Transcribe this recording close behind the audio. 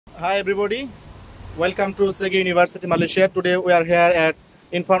Hi everybody, welcome to SEGi University Malaysia. Today we are here at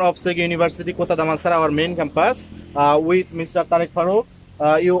in front of SEGi University Kota Damansara, our main campus, with Mr. Tariq Farouk.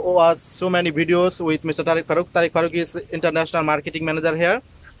 You owe us so many videos with Mr. Tariq Farouk. Tariq Farouk is International Marketing Manager here.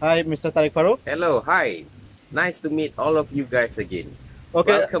 Hi Mr. Tariq Farouk. Hello, hi. Nice to meet all of you guys again.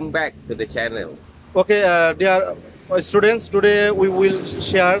 Okay, Welcome back to the channel. okay, dear students, today we will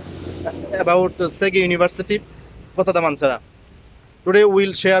share about SEGi University Kota Damansara. Today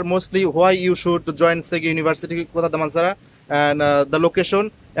we'll share mostly why you should join SEGi University Kota Damansara and the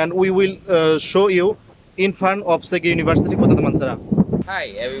location, and we will show you in front of SEGi University Kota Damansara.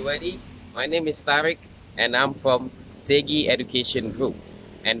 Hi everybody, my name is Tariq and I'm from SEGi Education Group.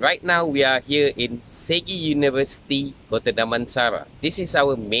 And right now we are here in SEGi University Kota Damansara. This is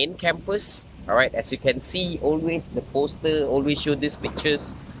our main campus. Alright, as you can see, always the poster always show these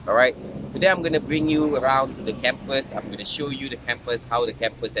pictures. Alright, today I'm going to bring you around to the campus. I'm going to show you the campus, how the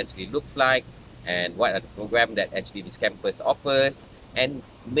campus actually looks like, and what are the programs that actually this campus offers, and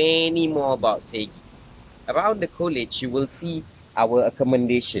many more about SEGi. Around the college, you will see our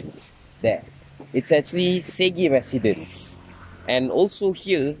accommodations there. It's actually SEGi residence. And also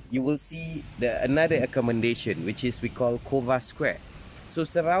here, you will see another accommodation, which is we call Kova Square. So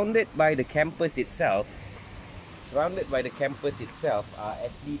surrounded by the campus itself are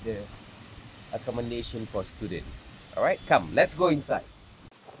actually the accommodation for students. Alright, come, let's go inside.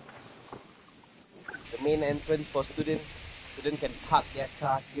 The main entrance for students. Students can park their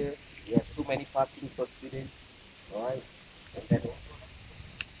car here. We have so many parkings for students. Alright, and then also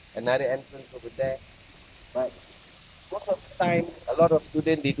another entrance over there. But most of the time, a lot of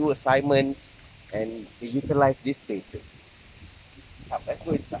students, they do assignments and they utilize these places. Come, let's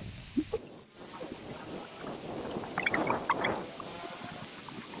go inside.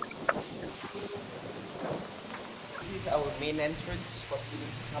 This is our main entrance for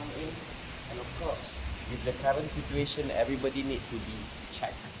students to come in. And of course, with the current situation, everybody needs to be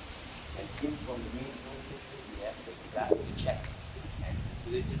checked. And here from the main entrance, we have the guard to check. And the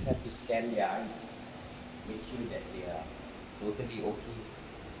students just have to scan their ID, make sure that they are totally okay.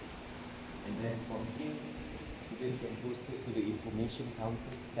 And then from here, students can go straight to the information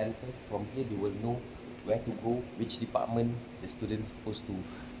counter center. From here, they will know where to go, which department the students supposed to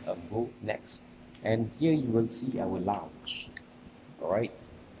go next. And here you will see our lounge. Alright,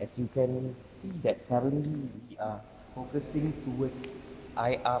 as you can see that currently we are focusing towards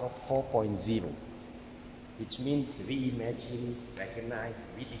IR 4.0, which means reimagine, recognize,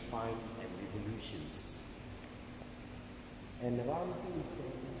 redefine, and revolutions. And around here you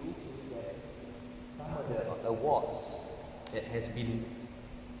can see also that some of the awards that has been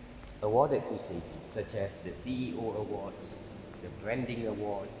awarded to SEGi, such as the CEO Awards, the Branding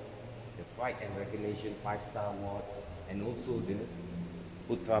Award, the Pride and Recognition 5-Star Awards, and also the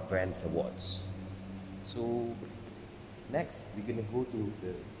Ultra Brands Awards. So next we're going to go to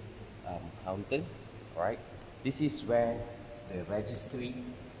the counter. Alright, this is where the registry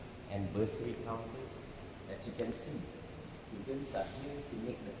and bursary counters. As you can see, students are here to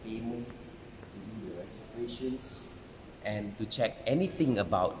make the payment, to do the registrations, and to check anything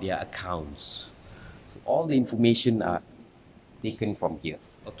about their accounts. So all the information are taken from here.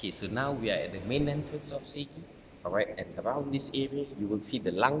 Okay, so now we are at the main entrance of SEGi. Alright, and around this area you will see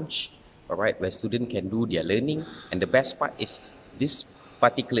the lounge, alright, where students can do their learning. And the best part is this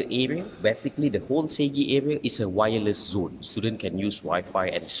particular area, basically the whole SEGi area is a wireless zone. Students can use Wi-Fi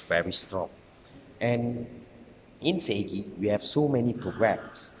and it's very strong. And in SEGi, we have so many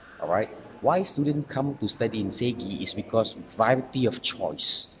programs. Alright, why students come to study in SEGi is because variety of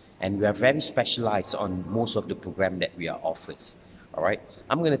choice, and we are very specialized on most of the program that we are offers. Alright,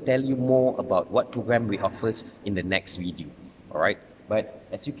 I'm going to tell you more about what program we offers in the next video. Alright, but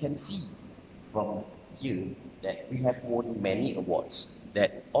as you can see from here that we have won many awards,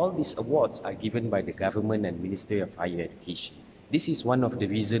 that all these awards are given by the government and Ministry of Higher Education. This is one of the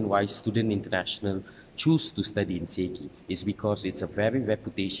reasons why Student International choose to study in SEGi, is because it's a very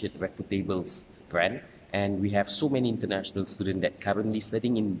reputable brand, and we have so many international students that currently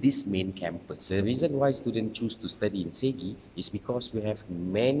studying in this main campus. The reason why students choose to study in SEGi is because we have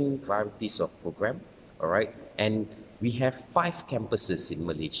many varieties of program, alright, and we have 5 campuses in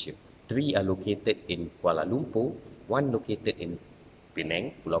Malaysia. 3 are located in Kuala Lumpur, 1 located in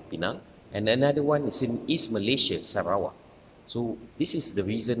Penang, Pulau Pinang, and another one is in East Malaysia, Sarawak. So this is the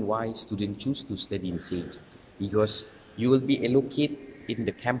reason why students choose to study in SEGi, because you will be allocated in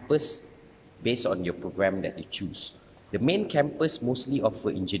the campus based on your program that you choose. The main campus mostly offer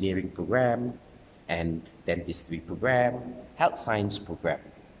engineering program and dentistry program, health science program,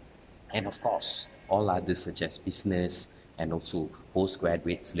 and of course all others such as business and also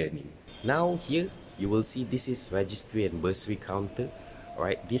postgraduates learning. Now here you will see this is registry and bursary counter.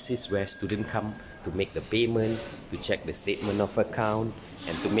 Alright, this is where students come to make the payment, to check the statement of account,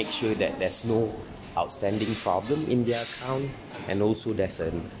 and to make sure that there's no outstanding problem in their account. And also there's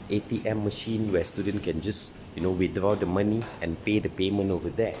an ATM machine where students can just withdraw the money and pay the payment over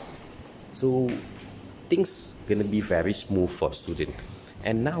there. So things gonna be very smooth for students.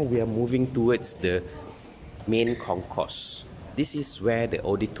 And now we are moving towards the main concourse. This is where the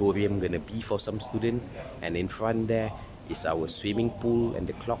auditorium gonna be for some students, and in front there is our swimming pool and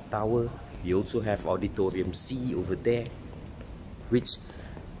the clock tower. We also have auditorium C over there, which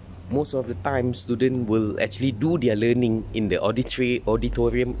most of the time students will actually do their learning in the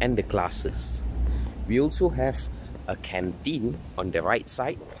auditorium and the classes. We also have a canteen on the right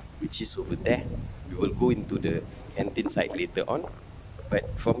side, which is over there. We will go into the canteen side later on. But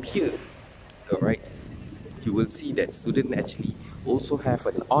from here, alright, you will see that students actually also have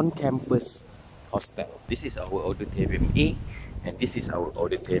an on-campus hostel. This is our auditorium A, and this is our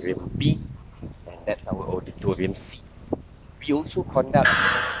auditorium B, and that's our auditorium C. We also conduct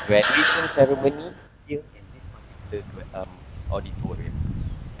graduation ceremony here in this particular auditorium.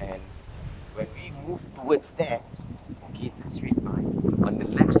 And when we move towards there, okay, the straight line, on the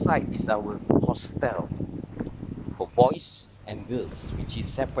left side is our hostel for boys and girls, which is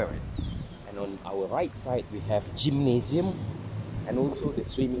separate. And on our right side we have gymnasium, and also the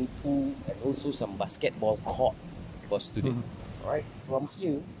swimming pool, and also some basketball court for students. Right, from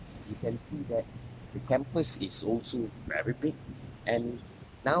here you can see that the campus is also very big, and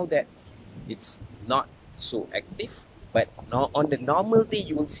now that it's not so active, but now on the normal day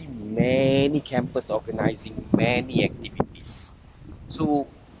you will see many campus organizing many activities. So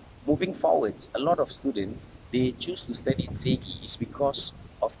moving forward, a lot of students, they choose to study in SEGi is because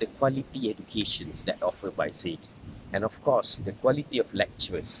of the quality educations that offered by SEGi, and of course the quality of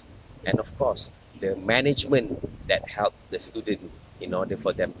lecturers, and of course the management that help the student in order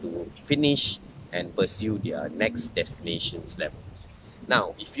for them to finish and pursue their next destinations level.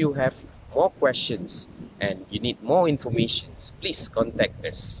 Now, if you have more questions and you need more information, please contact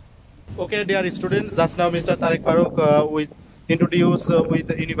us. Okay, dear students, just now Mr. Tarek Farooq will introduce with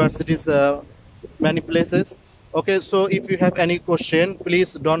the universities many places. Okay, so if you have any question,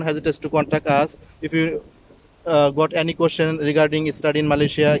 please don't hesitate to contact us. If you got any question regarding study in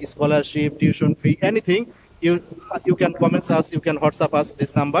Malaysia, scholarship, tuition fee, anything, you can comment us, you can WhatsApp us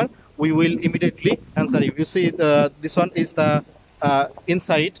this number. We will immediately answer you. You see, this one is the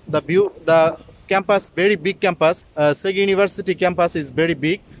inside, the view, the campus, very big campus. SEGi University campus is very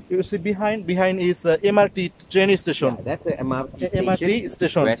big. You see behind is MRT train station. Yeah, that's an MRT MRT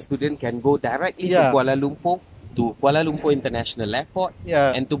station where students can go directly to Kuala Lumpur, to Kuala Lumpur International Airport,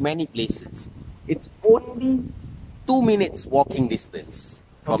 and to many places. It's only 2 minutes walking distance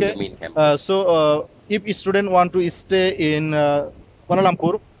from the main campus. So if a student want to stay in Kuala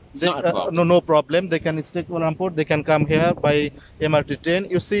Lumpur, no problem. They can stay in Kuala Lumpur. They can come here by MRT train.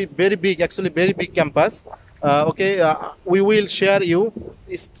 You see, very big, actually very big campus. We will share you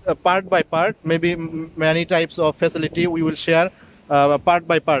part by part. Maybe many types of facility we will share part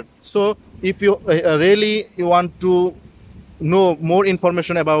by part. So if you really want to know more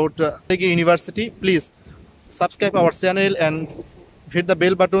information about SEGi University, please subscribe our channel and hit the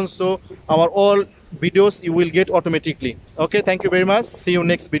bell button, so our all videos you will get automatically. Okay, thank you very much. See you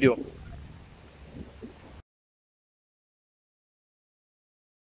next video.